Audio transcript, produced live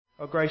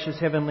Our gracious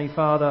Heavenly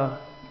Father,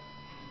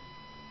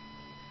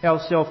 how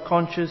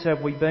self-conscious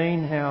have we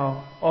been?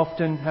 How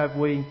often have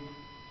we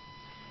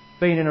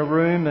been in a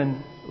room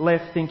and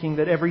left thinking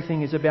that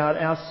everything is about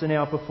us and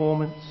our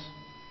performance?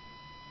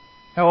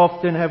 How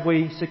often have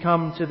we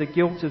succumbed to the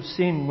guilt of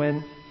sin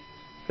when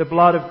the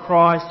blood of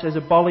Christ has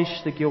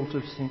abolished the guilt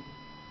of sin?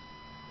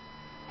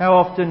 How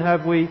often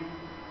have we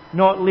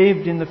not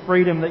lived in the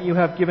freedom that you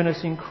have given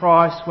us in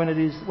Christ when it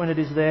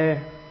is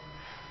there?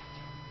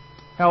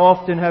 How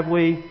often have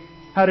we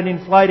had an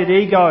inflated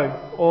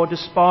ego or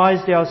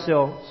despised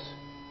ourselves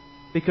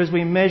because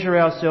we measure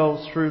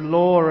ourselves through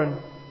law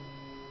and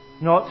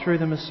not through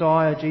the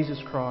Messiah,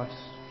 Jesus Christ?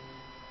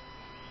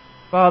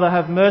 Father,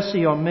 have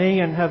mercy on me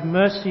and have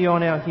mercy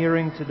on our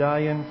hearing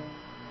today. And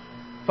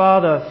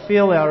Father,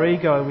 fill our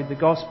ego with the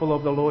gospel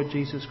of the Lord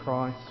Jesus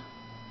Christ.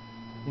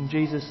 In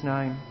Jesus'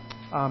 name,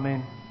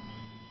 Amen.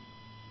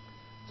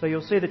 So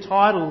you'll see the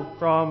title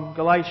from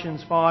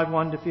Galatians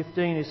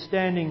 5:1-15 is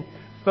Standing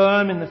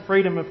Firm in the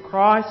Freedom of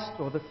Christ,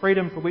 or the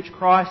freedom for which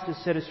Christ has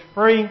set us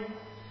free.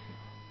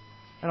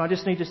 And I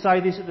just need to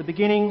say this at the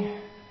beginning.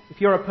 If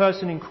you're a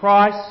person in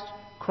Christ,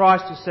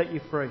 Christ has set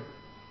you free.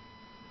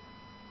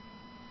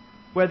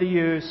 Whether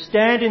you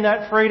stand in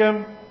that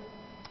freedom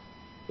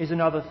is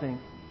another thing.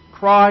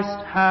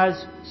 Christ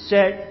has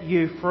set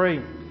you free.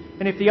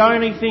 And if the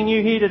only thing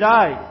you hear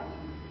today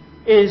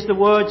is the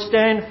word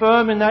stand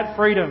firm in that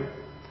freedom,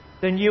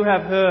 then you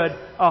have heard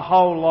a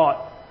whole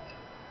lot.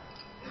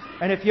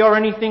 And if you're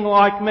anything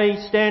like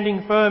me,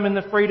 standing firm in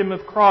the freedom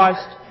of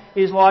Christ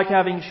is like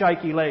having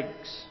shaky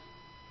legs.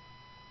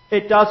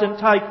 It doesn't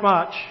take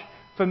much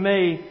for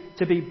me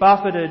to be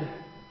buffeted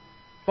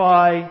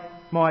by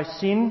my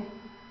sin,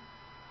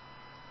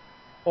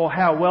 or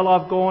how well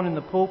I've gone in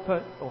the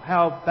pulpit, or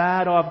how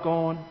bad I've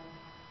gone.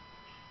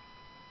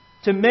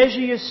 To measure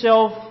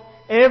yourself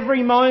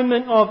every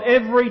moment of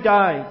every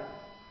day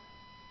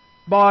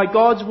by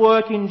God's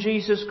work in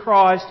Jesus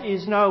Christ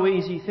is no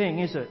easy thing,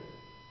 is it?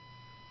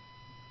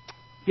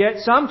 Yet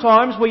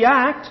sometimes we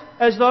act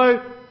as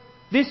though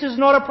this is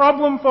not a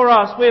problem for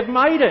us. We've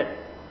made it.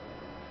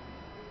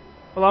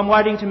 Well, I'm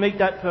waiting to meet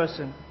that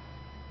person.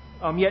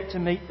 I'm yet to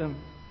meet them.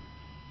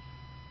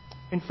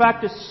 In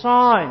fact, a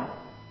sign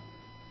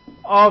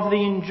of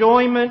the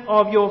enjoyment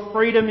of your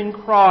freedom in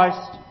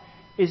Christ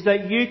is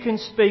that you can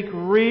speak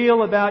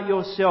real about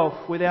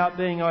yourself without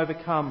being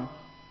overcome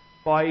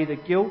by either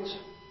guilt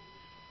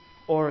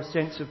or a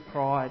sense of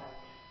pride.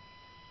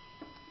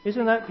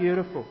 Isn't that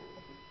beautiful?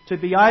 To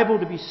be able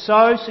to be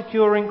so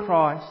secure in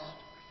Christ,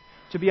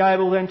 to be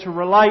able then to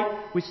relate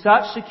with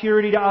such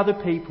security to other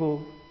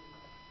people,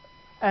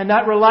 and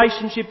that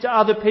relationship to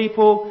other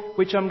people,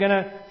 which I'm going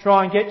to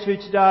try and get to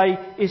today,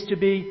 is to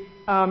be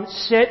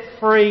set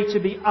free to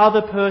be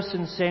other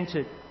person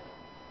centred.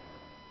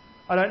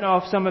 I don't know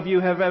if some of you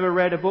have ever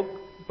read a book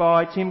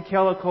by Tim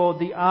Keller called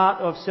The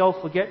Art of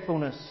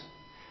Self-Forgetfulness,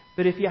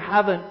 but if you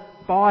haven't,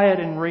 buy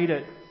it and read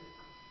it.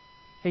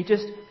 He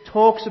just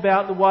talks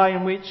about the way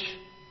in which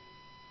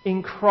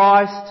in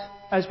Christ,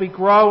 as we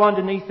grow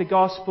underneath the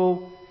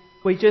gospel,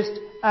 we just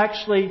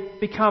actually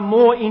become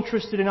more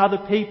interested in other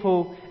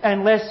people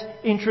and less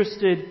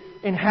interested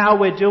in how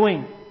we're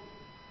doing.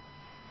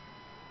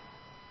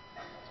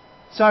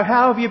 So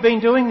how have you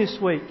been doing this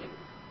week?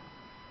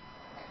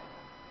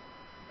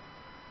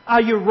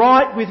 Are you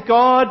right with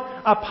God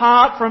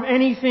apart from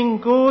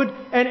anything good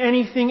and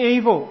anything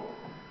evil?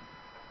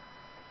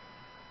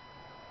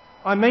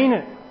 I mean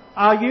it.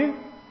 Are you?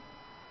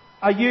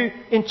 Are you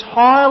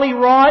entirely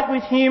right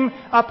with Him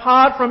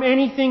apart from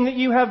anything that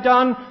you have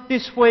done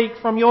this week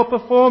from your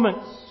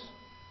performance?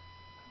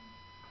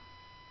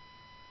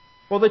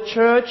 Well, the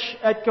church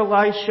at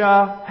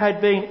Galatia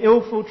had been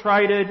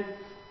infiltrated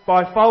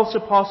by false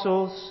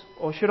apostles,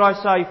 or should I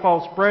say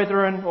false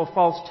brethren or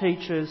false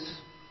teachers,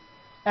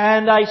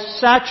 and they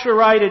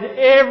saturated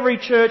every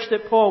church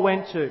that Paul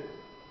went to.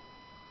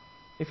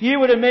 If you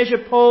were to measure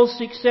Paul's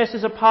success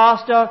as a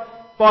pastor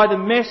by the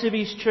mess of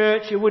his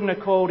church, you wouldn't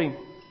have called him.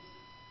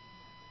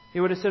 He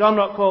would have said, I'm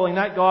not calling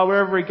that guy.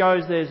 Wherever he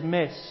goes, there's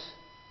mess.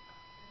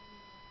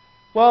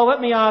 Well,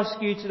 let me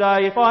ask you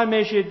today, if I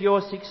measured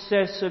your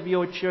success of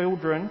your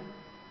children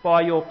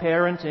by your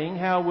parenting,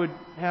 how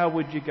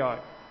would you go?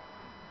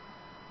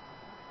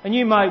 And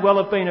you may well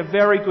have been a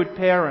very good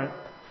parent.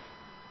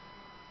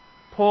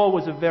 Paul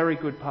was a very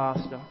good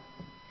pastor.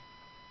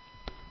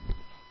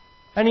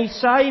 And he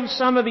saved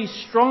some of his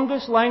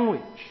strongest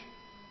language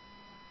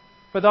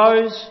for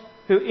those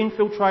who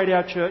infiltrate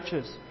our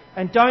churches.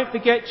 And don't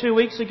forget, 2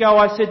 weeks ago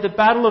I said the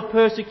battle of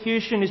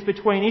persecution is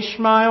between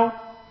Ishmael,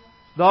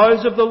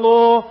 those of the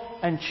law,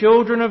 and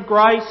children of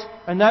grace.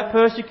 And that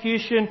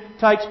persecution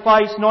takes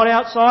place not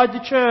outside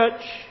the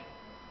church,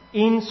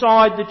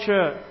 inside the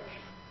church.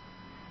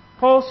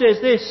 Paul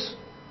says this,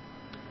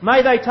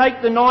 may they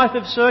take the knife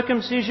of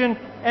circumcision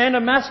and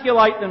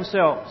emasculate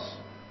themselves.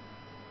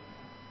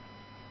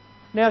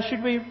 Now,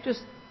 should we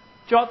just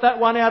jot that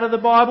one out of the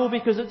Bible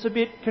because it's a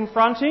bit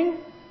confronting?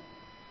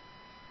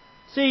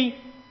 See,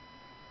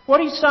 What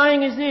he's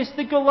saying is this: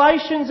 the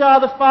Galatians are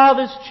the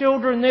Father's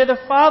children. They're the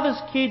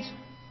Father's kids.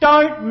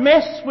 Don't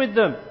mess with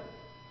them.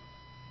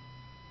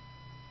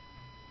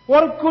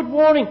 What a good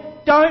warning.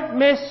 Don't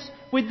mess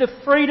with the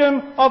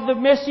freedom of the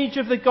message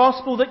of the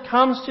gospel that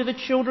comes to the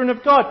children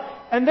of God.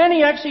 And then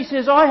he actually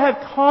says, I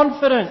have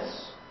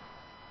confidence.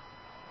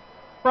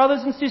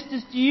 Brothers and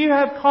sisters, do you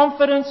have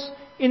confidence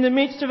in the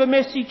midst of a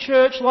messy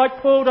church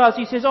like Paul does?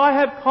 He says, I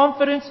have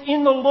confidence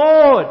in the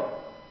Lord,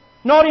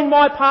 not in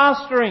my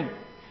pastoring,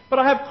 but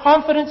I have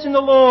confidence in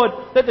the Lord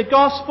that the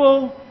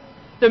gospel,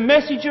 the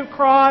message of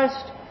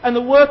Christ, and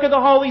the work of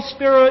the Holy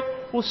Spirit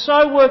will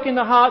so work in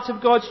the hearts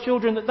of God's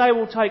children that they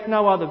will take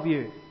no other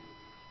view.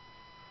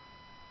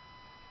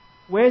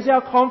 Where's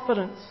our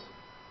confidence?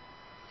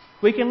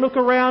 We can look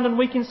around and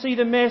we can see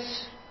the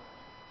mess.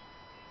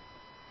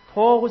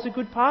 Paul was a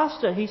good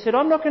pastor. He said,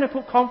 I'm not going to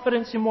put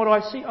confidence in what I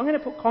see. I'm going to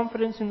put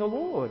confidence in the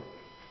Lord.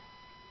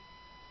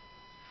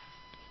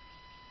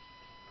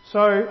 So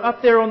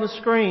up there on the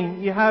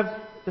screen, you have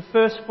the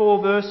first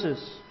 4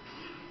 verses.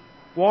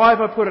 Why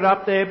have I put it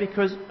up there?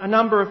 Because a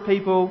number of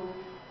people,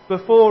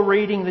 before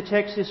reading the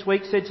text this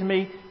week, said to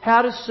me,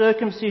 how does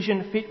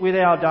circumcision fit with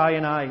our day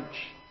and age?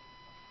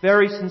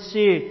 Very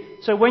sincere.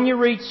 So when you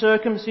read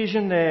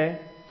circumcision there,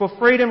 for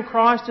freedom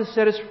Christ has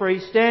set us free.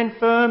 Stand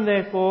firm,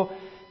 therefore.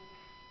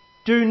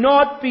 Do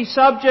not be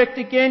subject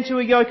again to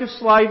a yoke of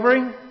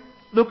slavery.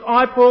 Look,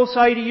 I, Paul,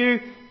 say to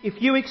you,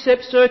 if you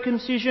accept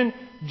circumcision,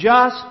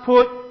 just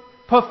put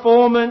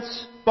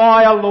performance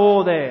by a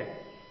law there.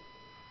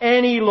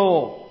 Any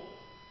law.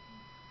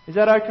 Is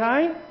that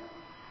okay?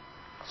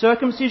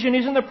 Circumcision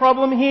isn't the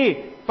problem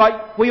here,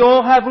 but we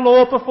all have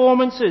law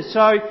performances.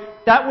 So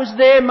that was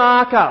their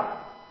marker.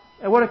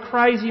 And what a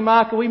crazy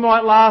marker. We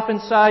might laugh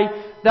and say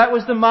that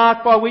was the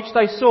mark by which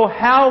they saw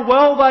how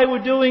well they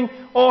were doing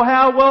or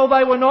how well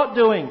they were not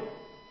doing.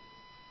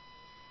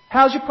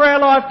 How's your prayer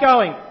life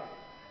going?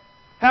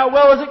 How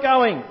well is it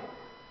going?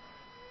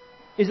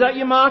 Is that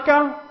your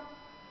marker?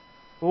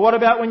 Well, what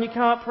about when you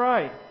can't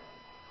pray?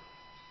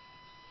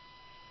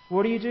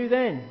 What do you do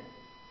then?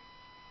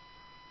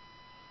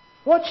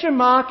 What's your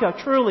marker,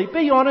 truly?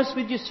 Be honest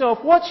with yourself.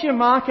 What's your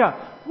marker?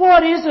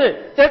 What is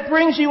it that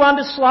brings you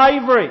under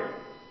slavery?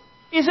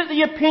 Is it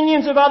the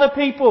opinions of other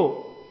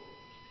people?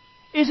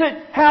 Is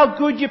it how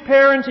good your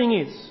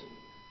parenting is?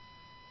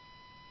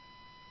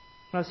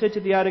 And I said to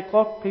the 8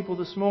 o'clock people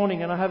this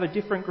morning, and I have a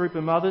different group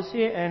of mothers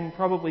here and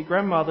probably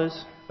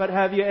grandmothers, but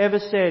have you ever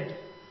said,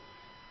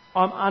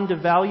 I'm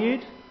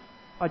undervalued?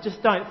 I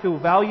just don't feel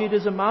valued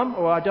as a mum,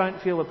 or I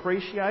don't feel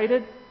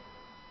appreciated?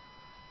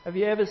 Have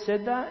you ever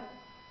said that?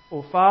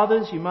 Or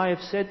fathers, you may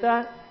have said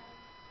that.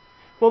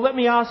 Well, let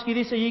me ask you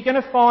this. Are you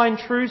going to find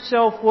true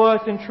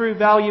self-worth and true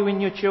value in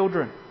your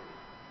children?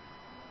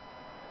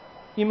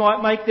 You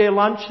might make their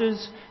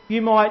lunches.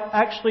 You might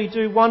actually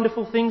do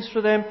wonderful things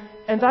for them.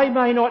 And they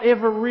may not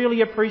ever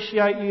really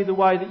appreciate you the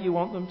way that you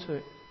want them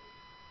to.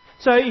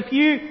 So if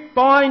you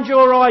bind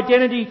your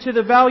identity to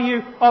the value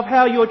of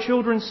how your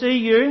children see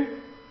you,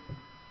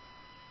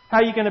 how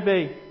are you going to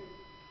be?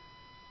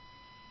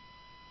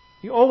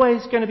 You're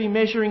always going to be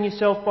measuring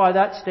yourself by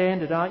that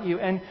standard, aren't you?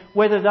 And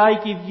whether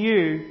they give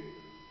you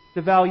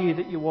the value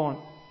that you want.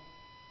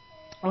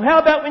 Well, how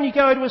about when you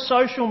go to a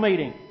social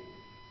meeting?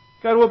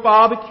 Go to a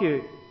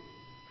barbecue?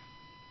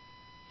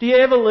 Do you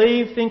ever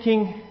leave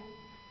thinking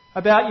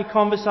about your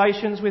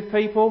conversations with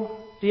people?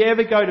 Do you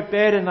ever go to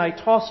bed and they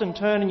toss and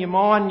turn in your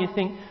mind and you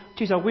think,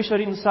 geez, I wish I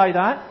didn't say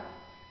that.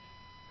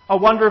 I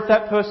wonder if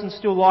that person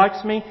still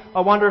likes me. I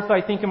wonder if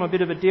they think I'm a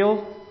bit of a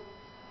dill.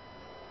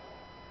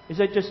 Is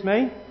that just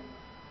me?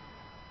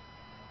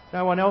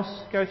 No one else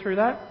go through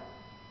that?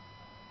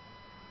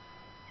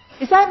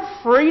 Is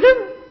that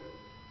freedom?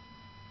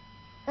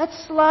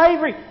 That's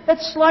slavery.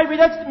 That's slavery.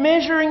 That's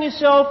measuring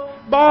yourself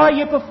by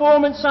your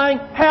performance, saying,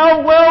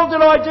 how well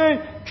did I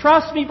do?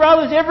 Trust me,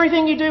 brothers,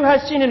 everything you do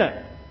has sin in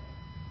it.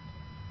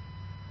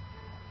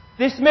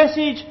 This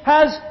message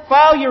has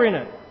failure in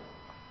it.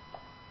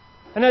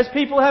 And as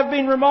people have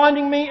been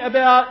reminding me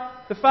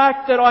about the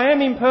fact that I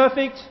am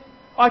imperfect,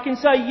 I can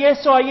say,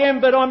 yes, I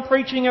am, but I'm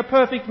preaching a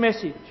perfect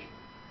message.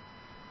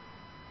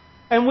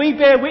 And we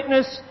bear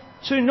witness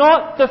to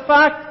not the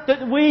fact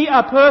that we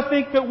are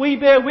perfect, but we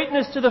bear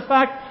witness to the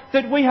fact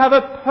that we have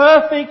a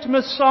perfect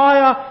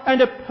Messiah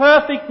and a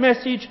perfect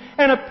message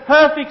and a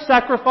perfect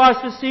sacrifice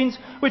for sins,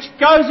 which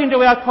goes into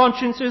our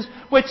consciences,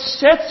 which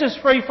sets us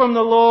free from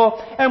the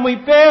law, and we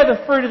bear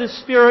the fruit of the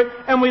Spirit,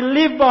 and we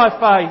live by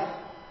faith.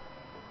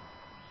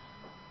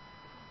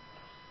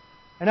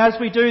 And as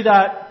we do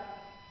that,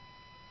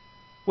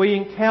 we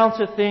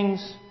encounter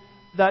things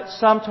that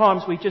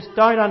sometimes we just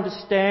don't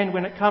understand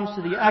when it comes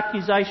to the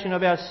accusation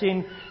of our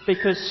sin,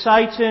 because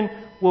Satan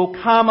will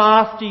come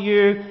after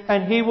you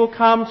and he will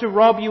come to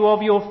rob you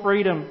of your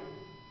freedom.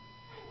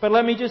 But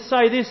let me just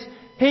say this,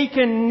 he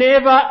can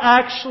never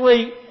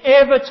actually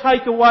ever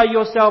take away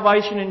your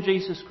salvation in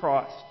Jesus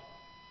Christ.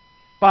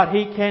 But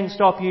he can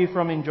stop you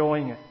from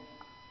enjoying it.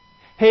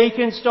 He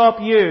can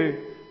stop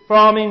you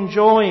from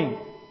enjoying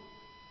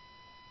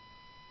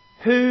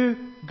who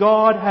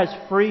God has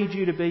freed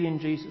you to be in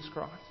Jesus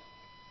Christ.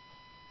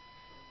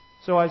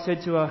 So I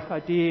said to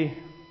a dear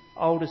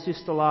older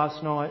sister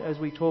last night as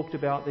we talked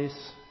about this,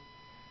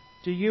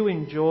 do you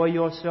enjoy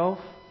yourself?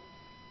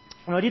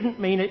 And I didn't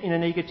mean it in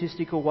an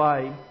egotistical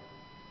way,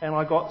 and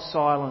I got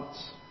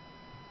silence.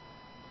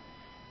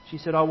 She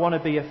said, I want to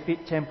be a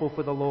fit temple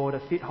for the Lord,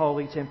 a fit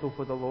holy temple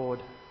for the Lord.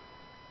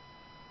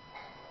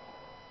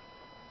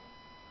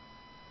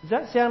 Does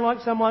that sound like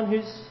someone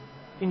who's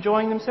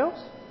enjoying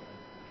themselves?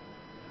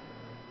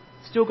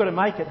 Still got to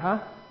make it,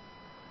 huh?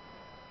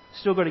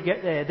 Still got to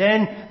get there.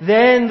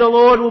 Then the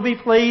Lord will be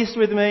pleased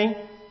with me.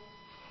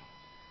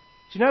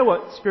 Do you know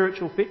what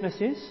spiritual fitness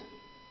is?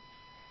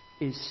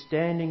 Is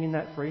standing in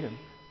that freedom.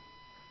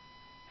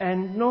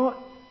 And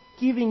not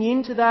giving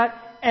in to that.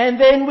 And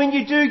then when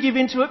you do give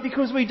into it,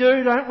 because we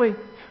do, don't we?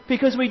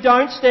 Because we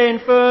don't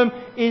stand firm,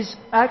 is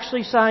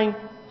actually saying,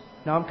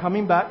 no, I'm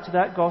coming back to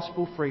that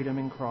gospel freedom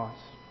in Christ.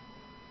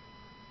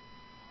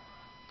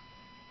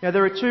 Now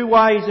there are two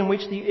ways in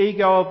which the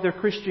ego of the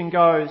Christian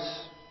goes,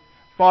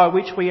 by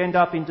which we end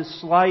up into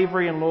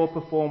slavery and law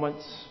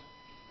performance.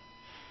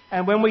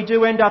 And when we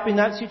do end up in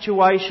that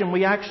situation,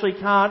 we actually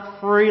can't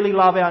freely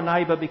love our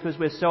neighbour because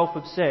we're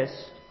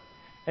self-obsessed.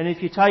 And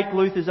if you take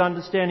Luther's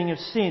understanding of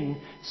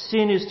sin,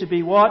 sin is to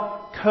be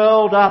what?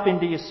 Curled up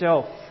into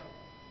yourself.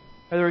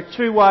 Now, there are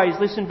two ways.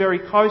 Listen very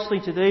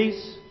closely to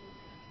these.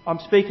 I'm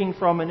speaking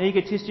from an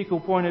egotistical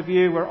point of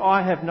view where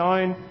I have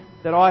known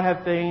that I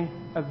have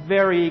been a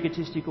very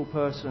egotistical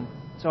person.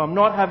 So I'm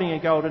not having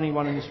a go at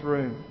anyone in this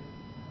room.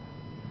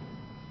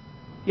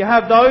 You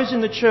have those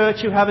in the church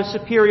who have a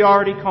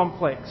superiority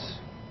complex.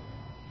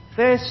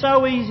 They're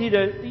so easy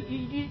to...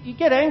 You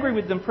get angry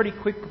with them pretty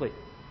quickly.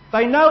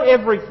 They know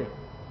everything.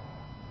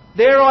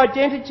 Their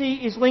identity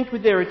is linked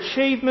with their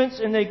achievements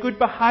and their good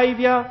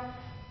behaviour.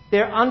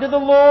 They're under the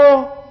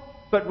law,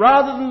 but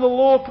rather than the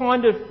law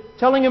kind of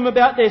telling them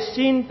about their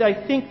sin,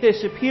 they think they're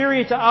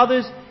superior to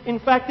others. In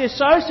fact, they're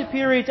so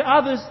superior to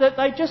others that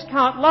they just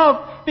can't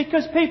love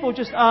because people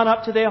just aren't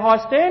up to their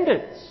high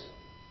standards.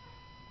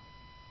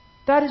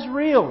 That is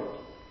real.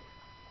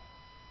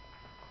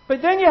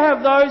 But then you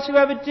have those who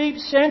have a deep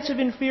sense of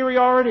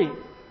inferiority.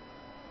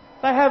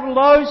 They have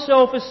low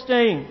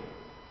self-esteem.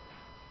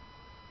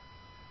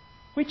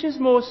 Which is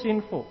more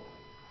sinful?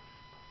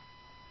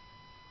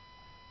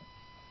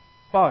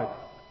 Both.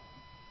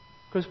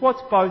 Because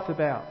what's both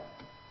about?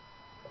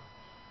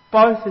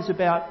 Both is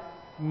about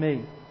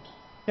me.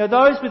 Now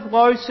those with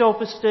low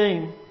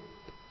self-esteem,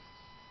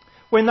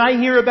 when they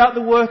hear about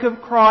the work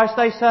of Christ,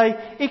 they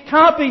say, it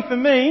can't be for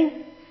me.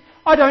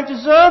 I don't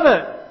deserve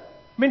it.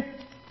 I mean,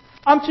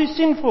 I'm too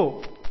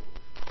sinful.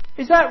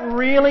 Is that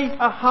really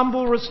a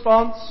humble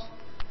response?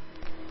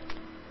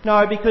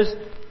 No, because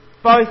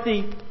both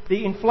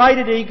the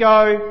inflated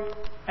ego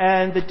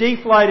and the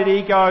deflated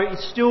ego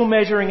is still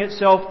measuring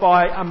itself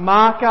by a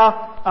marker,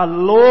 a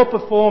law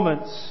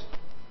performance.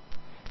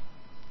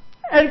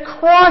 And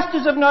Christ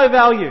is of no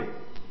value.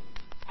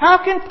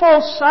 How can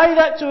Paul say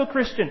that to a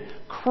Christian?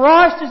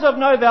 Christ is of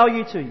no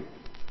value to you.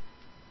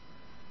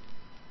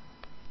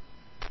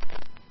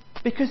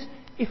 Because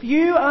if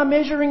you are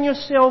measuring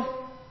yourself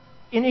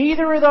in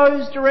either of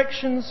those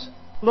directions,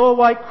 law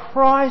way,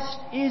 Christ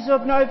is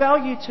of no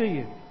value to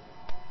you.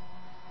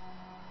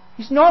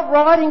 He's not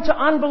writing to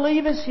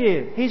unbelievers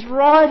here. He's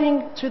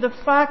writing to the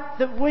fact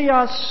that we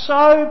are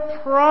so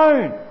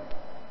prone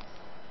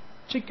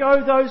to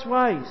go those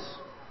ways.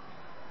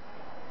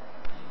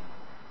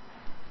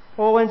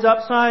 Paul ends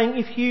up saying,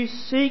 if you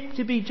seek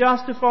to be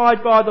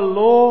justified by the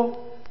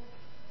law,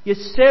 you're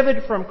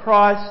severed from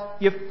Christ,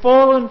 you've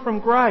fallen from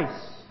grace.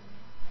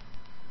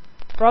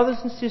 Brothers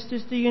and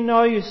sisters, do you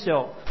know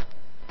yourself?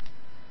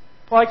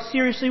 Like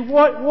seriously,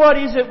 what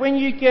is it when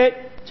you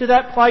get to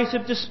that place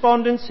of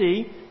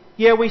despondency?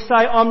 Yeah, we say,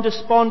 I'm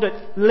despondent.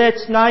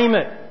 Let's name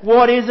it.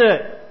 What is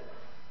it?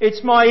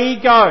 It's my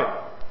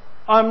ego.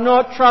 I'm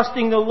not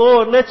trusting the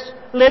Lord.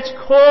 Let's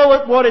call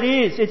it what it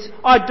is. It's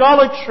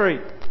idolatry.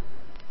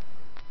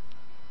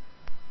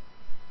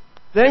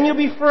 Then you'll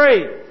be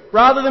free,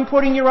 rather than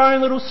putting your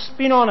own little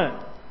spin on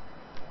it.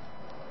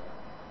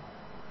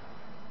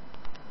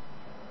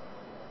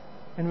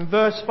 And in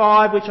verse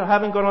 5, which I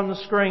haven't got on the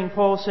screen,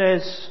 Paul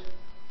says,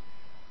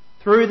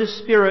 through the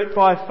Spirit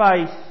by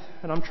faith,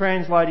 and I'm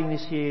translating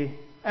this here,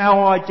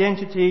 our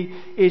identity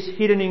is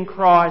hidden in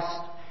Christ,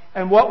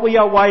 and what we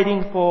are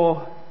waiting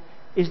for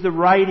is the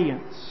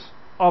radiance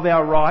of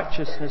our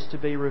righteousness to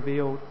be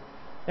revealed.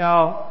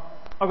 Now,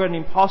 I've got an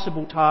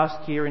impossible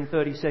task here in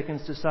 30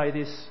 seconds to say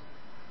this.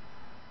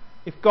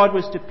 If God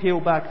was to peel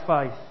back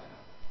faith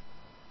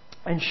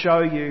and show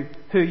you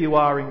who you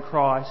are in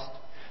Christ,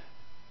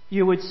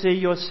 you would see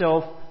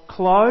yourself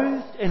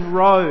clothed and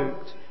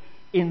robed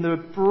in the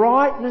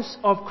brightness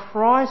of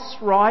Christ's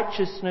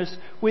righteousness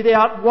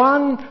without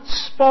one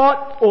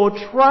spot or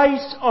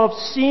trace of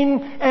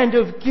sin and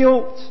of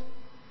guilt.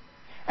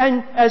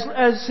 And as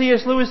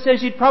C.S. Lewis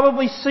says, you'd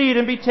probably see it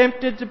and be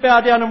tempted to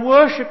bow down and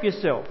worship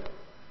yourself.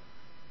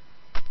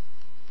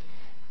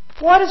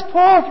 Why does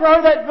Paul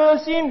throw that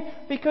verse in?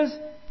 Because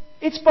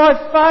it's by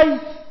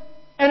faith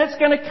And it's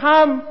going to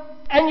come,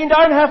 and you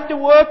don't have to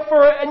work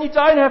for it, and you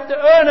don't have to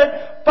earn it,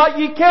 but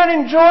you can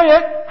enjoy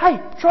it. Hey,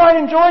 try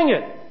enjoying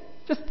it.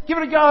 Just give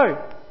it a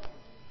go.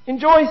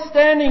 Enjoy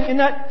standing in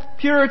that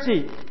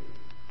purity.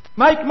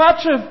 Make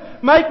much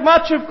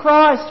of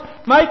Christ.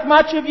 Make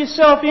much of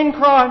yourself in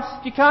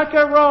Christ. You can't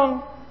go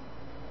wrong.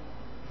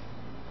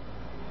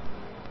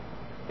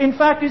 In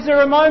fact, is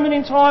there a moment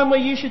in time where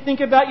you should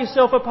think about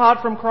yourself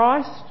apart from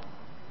Christ?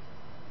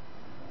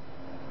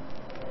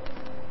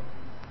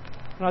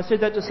 And I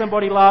said that to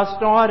somebody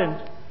last night, and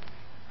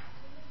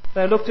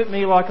they looked at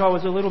me like I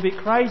was a little bit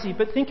crazy.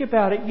 But think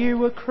about it. You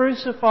were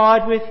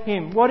crucified with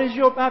Him. What is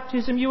your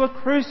baptism? You were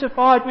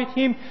crucified with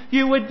Him.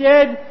 You were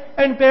dead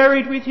and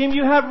buried with Him.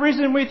 You have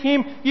risen with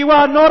Him. You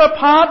are not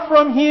apart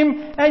from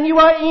Him, and you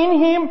are in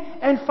Him.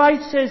 And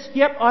faith says,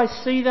 yep, I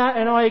see that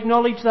and I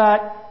acknowledge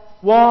that,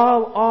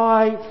 while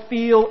I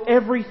feel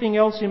everything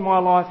else in my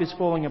life is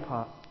falling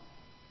apart.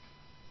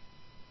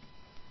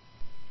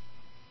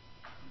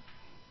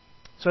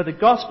 So the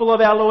gospel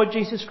of our Lord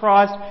Jesus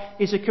Christ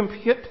is a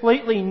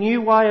completely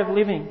new way of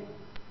living.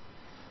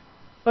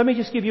 Let me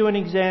just give you an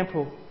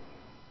example.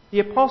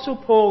 The Apostle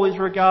Paul is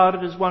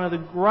regarded as one of the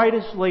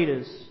greatest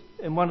leaders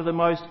and one of the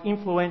most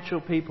influential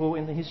people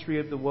in the history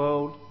of the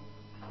world,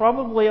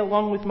 probably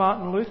along with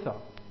Martin Luther.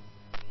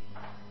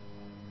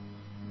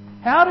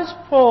 How does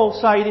Paul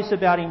say this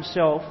about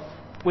himself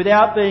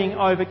without being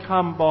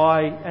overcome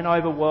by and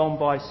overwhelmed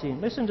by sin?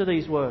 Listen to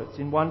these words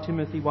in 1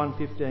 Timothy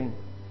 1:15.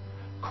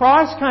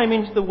 Christ came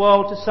into the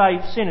world to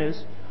save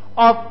sinners,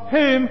 of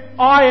whom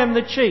I am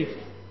the chief.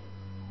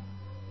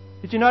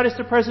 Did you notice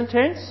the present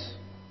tense?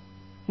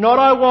 Not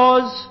I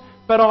was,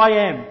 but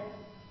I am.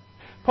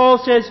 Paul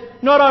says,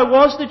 not I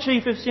was the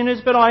chief of sinners,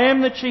 but I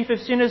am the chief of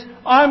sinners.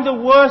 I'm the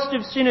worst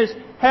of sinners.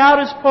 How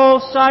does Paul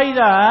say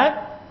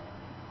that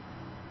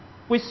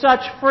with such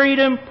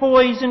freedom,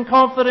 poise and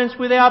confidence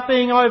without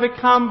being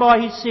overcome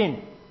by his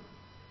sin?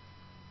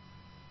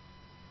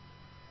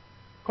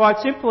 Quite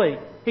simply,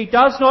 he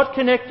does not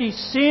connect his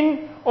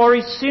sin or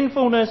his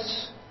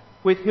sinfulness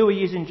with who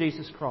he is in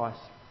Jesus Christ.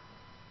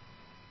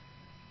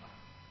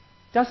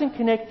 Doesn't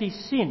connect his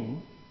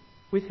sin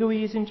with who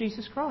he is in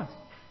Jesus Christ.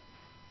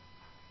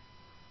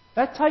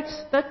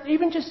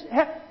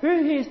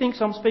 Who here thinks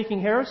I'm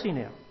speaking heresy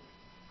now?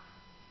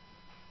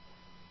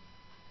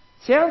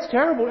 Sounds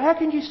terrible. How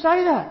can you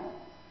say that?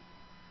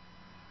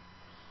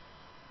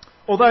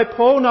 Although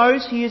Paul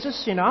knows he is a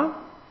sinner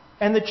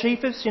and the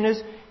chief of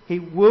sinners, he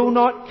will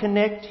not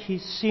connect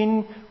his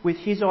sin with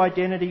his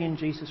identity in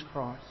Jesus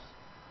Christ.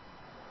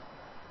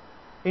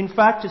 In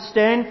fact, to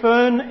stand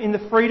firm in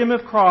the freedom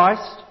of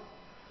Christ,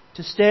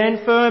 to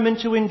stand firm and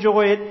to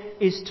enjoy it,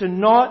 is to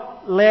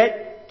not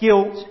let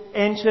guilt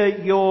enter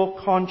your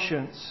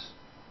conscience,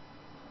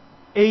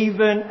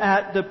 even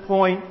at the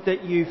point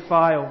that you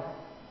fail.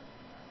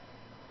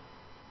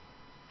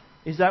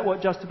 Is that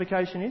what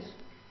justification is?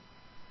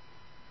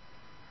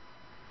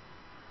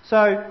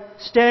 So,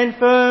 stand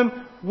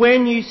firm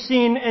when you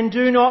sin and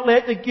do not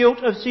let the guilt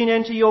of sin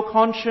enter your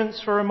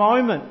conscience for a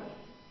moment.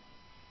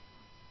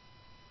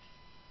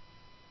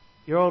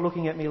 You're all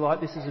looking at me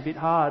like this is a bit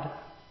hard.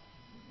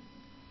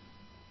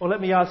 Well,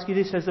 let me ask you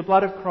this. Has the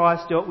blood of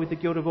Christ dealt with the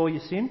guilt of all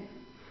your sin?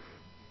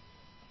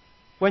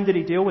 When did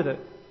He deal with it?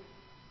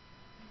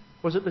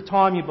 Was it the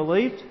time you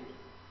believed?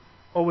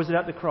 Or was it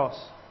at the cross?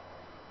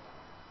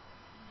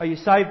 Are you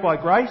saved by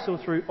grace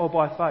or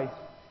by faith?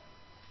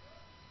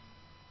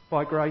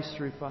 By grace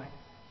through faith.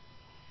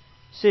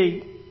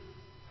 See,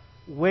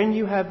 when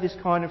you have this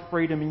kind of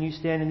freedom and you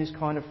stand in this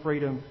kind of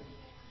freedom,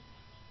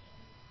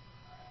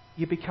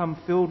 you become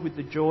filled with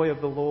the joy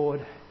of the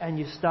Lord, and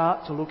you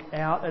start to look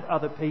out at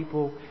other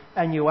people,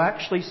 and you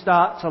actually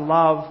start to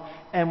love.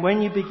 And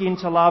when you begin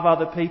to love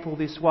other people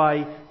this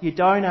way, you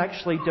don't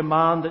actually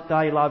demand that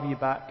they love you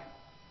back.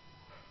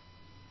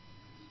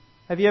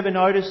 Have you ever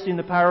noticed in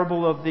the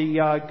parable of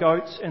the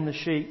goats and the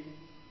sheep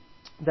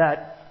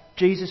that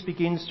Jesus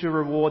begins to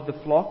reward the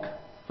flock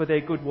for their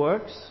good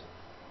works?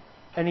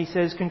 And He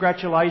says,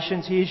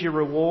 congratulations, here's your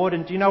reward.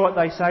 And do you know what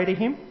they say to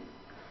Him?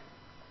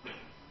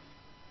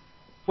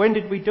 When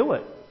did we do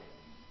it?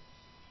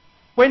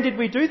 When did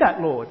we do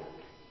that, Lord?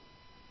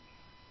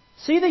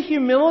 See, the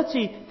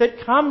humility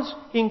that comes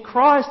in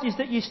Christ is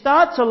that you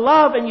start to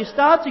love and you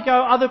start to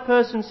go other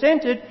person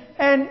centred,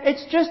 and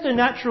it's just a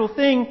natural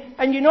thing,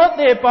 and you're not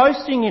there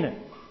boasting in it.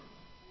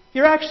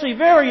 You're actually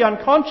very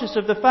unconscious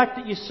of the fact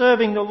that you're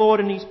serving the Lord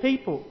and His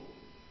people.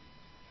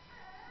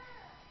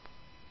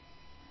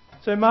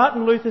 So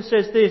Martin Luther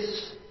says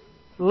this: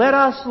 let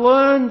us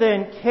learn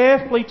then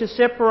carefully to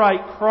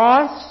separate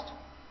Christ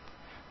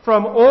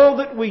from all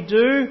that we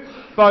do,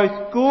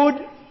 both good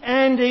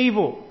and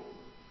evil,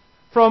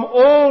 from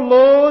all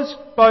laws,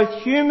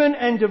 both human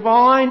and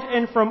divine,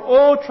 and from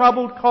all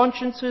troubled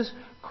consciences.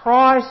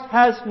 Christ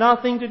has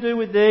nothing to do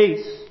with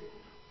these.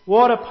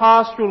 What a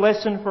pastoral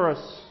lesson for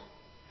us.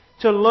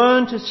 To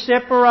learn to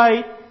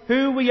separate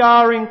who we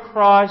are in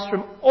Christ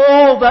from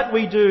all that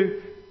we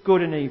do,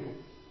 good and evil.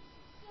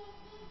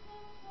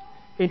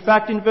 In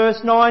fact, in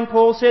verse 9,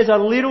 Paul says, a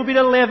little bit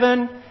of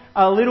leaven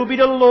a little bit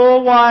of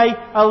law way,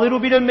 a little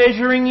bit of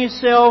measuring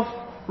yourself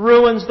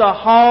ruins the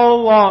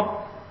whole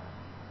lot.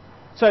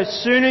 So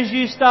as soon as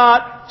you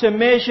start to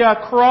measure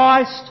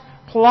Christ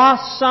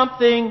plus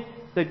something,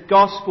 the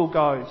gospel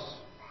goes.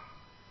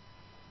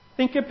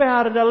 Think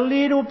about it a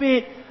little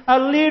bit. A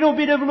little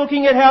bit of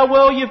looking at how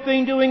well you've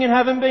been doing and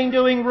haven't been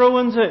doing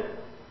ruins it.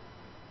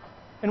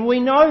 And we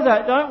know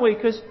that, don't we?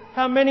 Because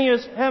how many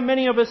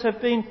of us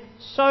have been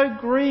so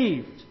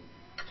grieved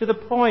to the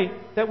point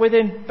that we're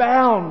then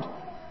bound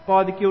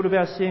by the guilt of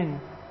our sin.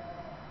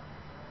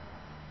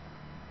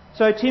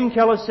 So Tim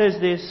Keller says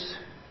this: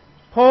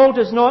 Paul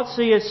does not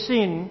see a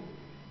sin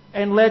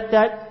and let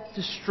that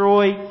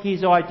destroy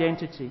his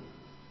identity.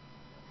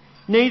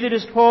 Neither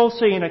does Paul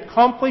see an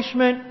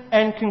accomplishment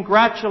and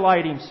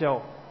congratulate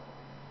himself.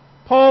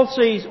 Paul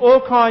sees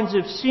all kinds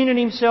of sin in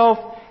himself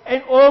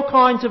and all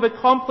kinds of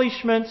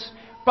accomplishments,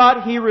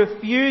 but he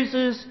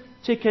refuses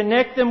to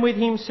connect them with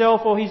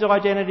himself or his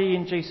identity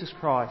in Jesus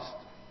Christ.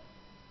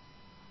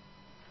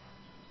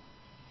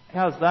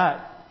 How's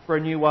that for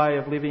a new way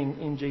of living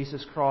in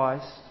Jesus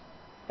Christ?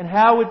 And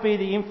how would be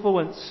the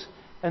influence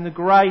and the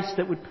grace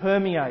that would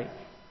permeate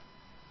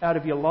out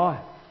of your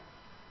life?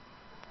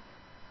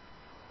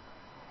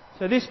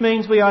 So this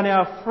means we are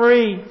now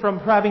free from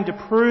having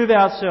to prove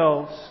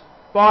ourselves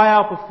by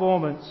our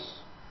performance.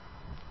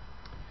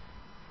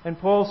 And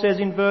Paul says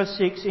in verse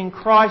 6, in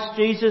Christ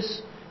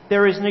Jesus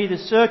there is neither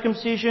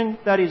circumcision,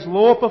 that is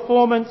law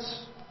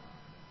performance,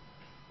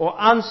 or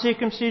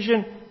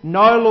uncircumcision,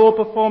 no law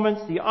performance.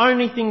 The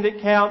only thing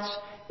that counts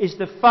is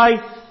the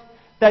faith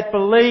that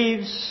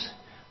believes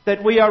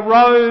that we are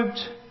robed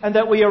and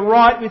that we are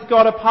right with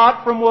God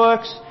apart from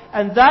works.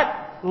 And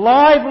that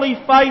lively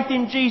faith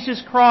in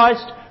Jesus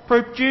Christ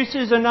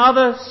produces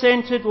another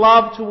centred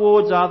love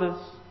towards others.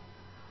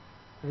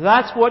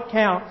 That's what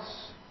counts.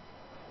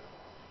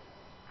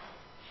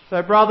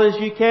 So brothers,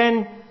 you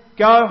can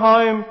go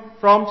home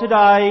from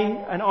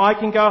today, and I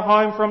can go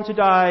home from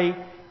today,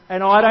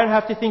 and I don't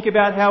have to think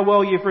about how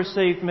well you've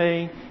received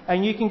me.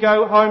 And you can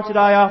go home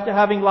today after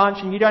having lunch,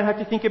 and you don't have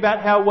to think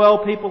about how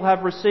well people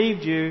have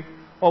received you,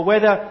 or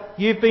whether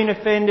you've been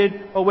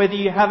offended or whether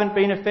you haven't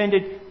been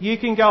offended. You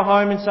can go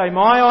home and say,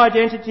 my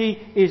identity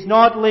is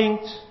not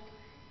linked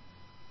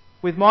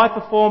with my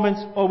performance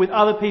or with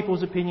other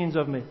people's opinions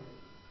of me.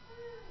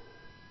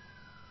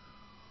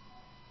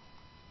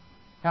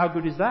 How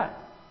good is that?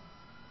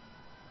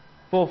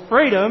 For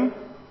freedom,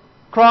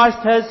 Christ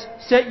has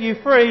set you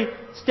free.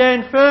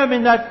 Stand firm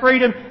in that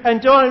freedom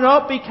and do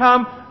not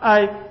become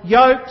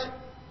yoked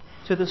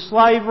to the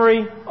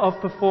slavery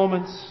of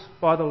performance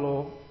by the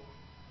law.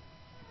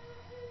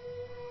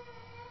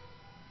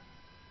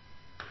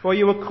 For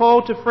you are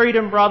called to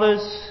freedom,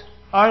 brothers.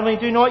 Only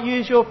do not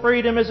use your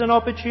freedom as an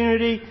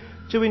opportunity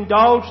to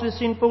indulge the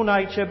sinful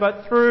nature,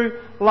 but through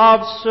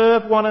love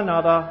serve one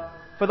another.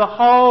 For the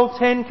whole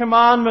 10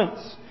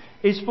 Commandments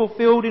is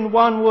fulfilled in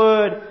one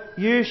word: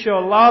 you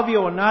shall love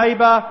your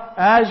neighbour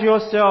as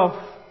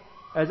yourself.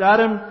 As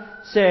Adam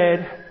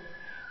said,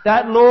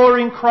 that law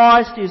in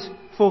Christ is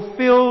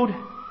fulfilled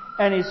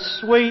and is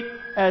sweet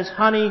as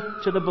honey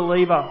to the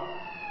believer.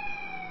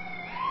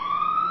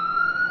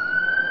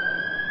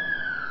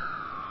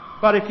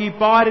 But if you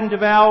bite and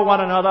devour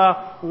one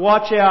another,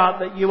 watch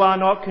out that you are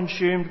not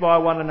consumed by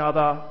one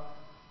another.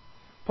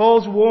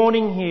 Paul's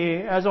warning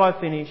here, as I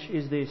finish,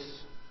 is this: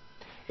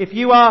 if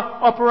you are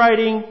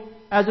operating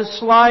as a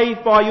slave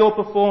by your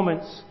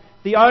performance,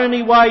 the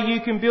only way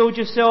you can build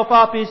yourself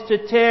up is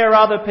to tear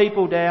other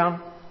people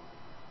down.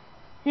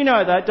 You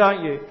know that,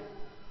 don't you?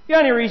 The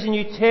only reason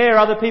you tear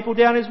other people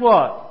down is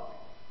what?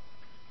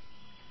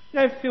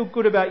 You don't feel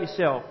good about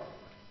yourself.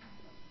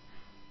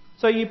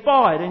 So you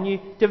bite and you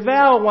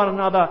devour one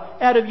another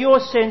out of your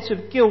sense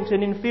of guilt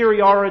and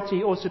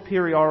inferiority or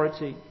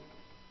superiority.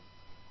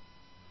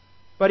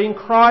 But in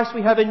Christ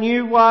we have a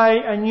new way,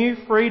 a new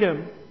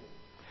freedom.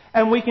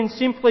 And we can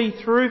simply,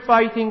 through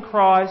faith in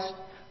Christ,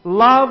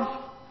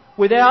 love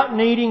without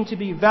needing to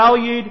be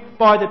valued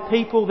by the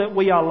people that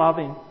we are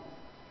loving.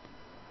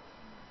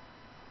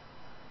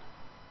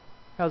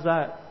 How's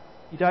that?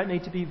 You don't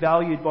need to be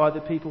valued by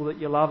the people that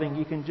you're loving.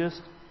 You can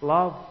just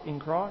love in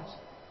Christ.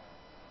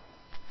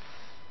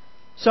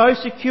 So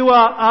secure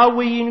are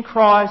we in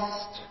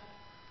Christ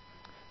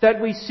that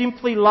we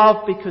simply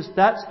love because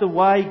that's the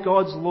way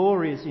God's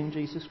law is in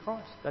Jesus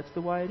Christ. That's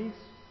the way it is.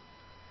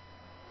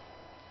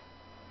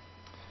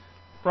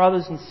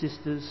 Brothers and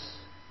sisters,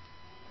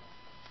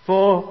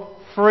 for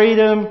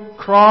freedom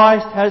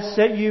Christ has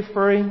set you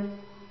free.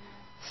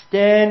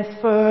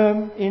 Stand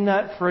firm in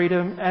that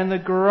freedom, and the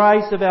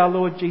grace of our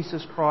Lord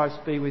Jesus Christ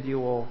be with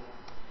you all.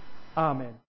 Amen.